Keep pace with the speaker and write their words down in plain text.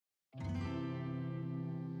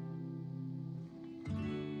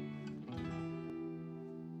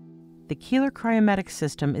The Keeler Cryomatic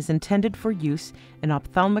system is intended for use in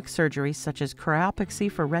ophthalmic surgery such as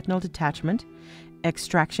cryopexy for retinal detachment,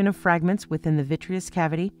 extraction of fragments within the vitreous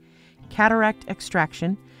cavity, cataract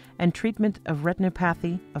extraction, and treatment of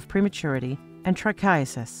retinopathy of prematurity and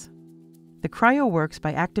trichiasis. The cryo works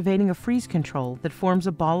by activating a freeze control that forms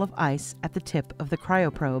a ball of ice at the tip of the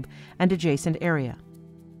cryoprobe and adjacent area.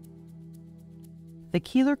 The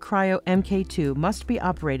Keeler Cryo MK2 must be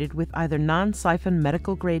operated with either non-siphon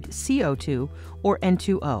medical-grade CO2 or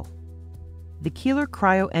N2O. The Keeler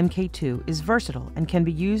Cryo MK2 is versatile and can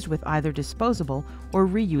be used with either disposable or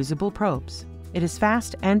reusable probes. It is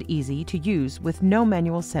fast and easy to use with no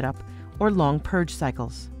manual setup or long purge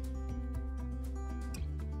cycles.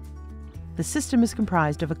 The system is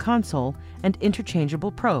comprised of a console and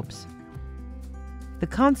interchangeable probes. The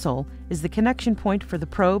console is the connection point for the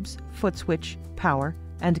probes, foot switch, power,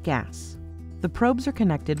 and gas. The probes are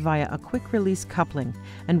connected via a quick-release coupling,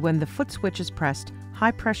 and when the foot switch is pressed,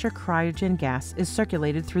 high-pressure cryogen gas is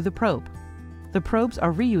circulated through the probe. The probes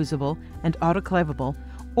are reusable and autoclavable,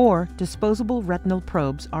 or disposable retinal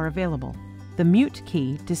probes are available. The mute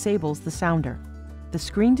key disables the sounder. The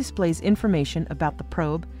screen displays information about the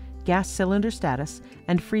probe, gas cylinder status,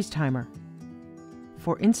 and freeze timer.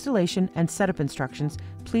 For installation and setup instructions,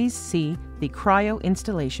 please see the cryo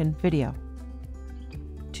installation video.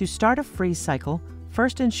 To start a freeze cycle,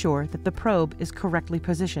 first ensure that the probe is correctly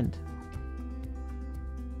positioned.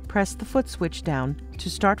 Press the foot switch down to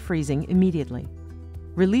start freezing immediately.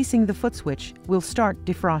 Releasing the foot switch will start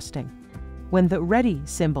defrosting. When the Ready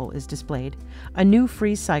symbol is displayed, a new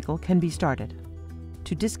freeze cycle can be started.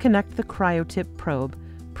 To disconnect the cryotip probe,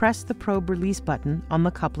 press the probe release button on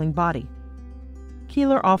the coupling body.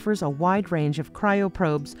 Keeler offers a wide range of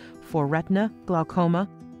cryoprobes for retina, glaucoma,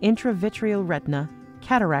 intravitreal retina,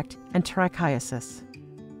 cataract, and trichiasis.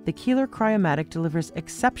 The Keeler Cryomatic delivers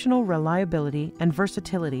exceptional reliability and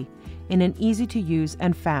versatility in an easy-to-use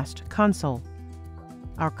and fast console.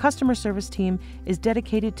 Our customer service team is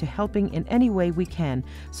dedicated to helping in any way we can,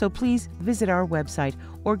 so please visit our website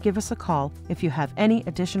or give us a call if you have any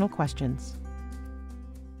additional questions.